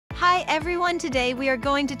Hi everyone, today we are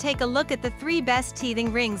going to take a look at the 3 best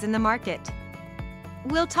teething rings in the market.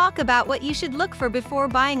 We'll talk about what you should look for before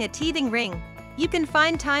buying a teething ring. You can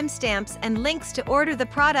find timestamps and links to order the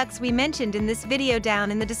products we mentioned in this video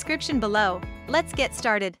down in the description below. Let's get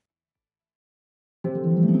started.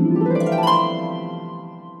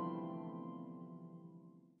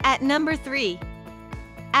 At number 3.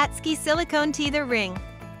 ATSKY Silicone Teether Ring.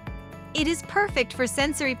 It is perfect for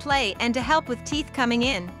sensory play and to help with teeth coming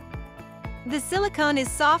in. The silicone is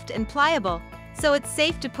soft and pliable, so it's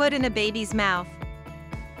safe to put in a baby's mouth.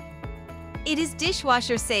 It is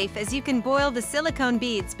dishwasher safe as you can boil the silicone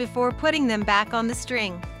beads before putting them back on the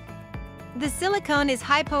string. The silicone is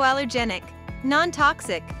hypoallergenic,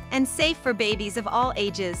 non-toxic, and safe for babies of all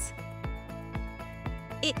ages.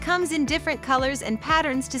 It comes in different colors and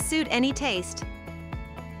patterns to suit any taste.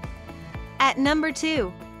 At number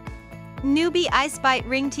 2. NUBY ICEBITE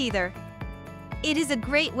Ring Teether. It is a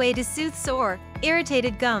great way to soothe sore,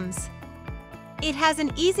 irritated gums. It has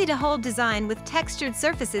an easy-to-hold design with textured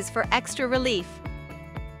surfaces for extra relief.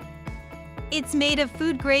 It's made of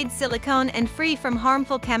food-grade silicone and free from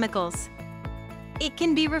harmful chemicals. It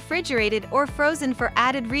can be refrigerated or frozen for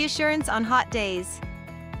added reassurance on hot days.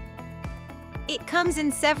 It comes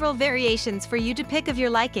in several variations for you to pick of your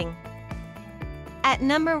liking. At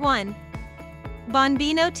number 1.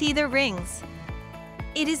 BONBINO Teether Rings.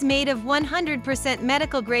 It is made of 100%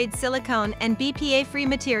 medical-grade silicone and BPA-free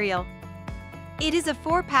material. It is a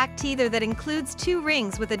 4-pack teether that includes 2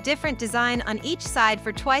 rings with a different design on each side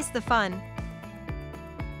for twice the fun.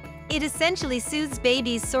 It essentially soothes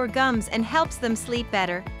babies' sore gums and helps them sleep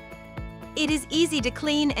better. It is easy to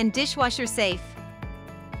clean and dishwasher safe.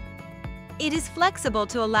 It is flexible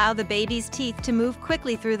to allow the baby's teeth to move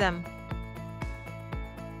quickly through them.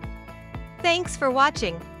 Thanks for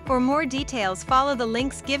watching. For more details, follow the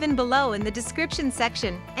links given below in the description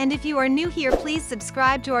section, and if you are new here, please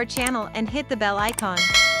subscribe to our channel and hit the bell icon.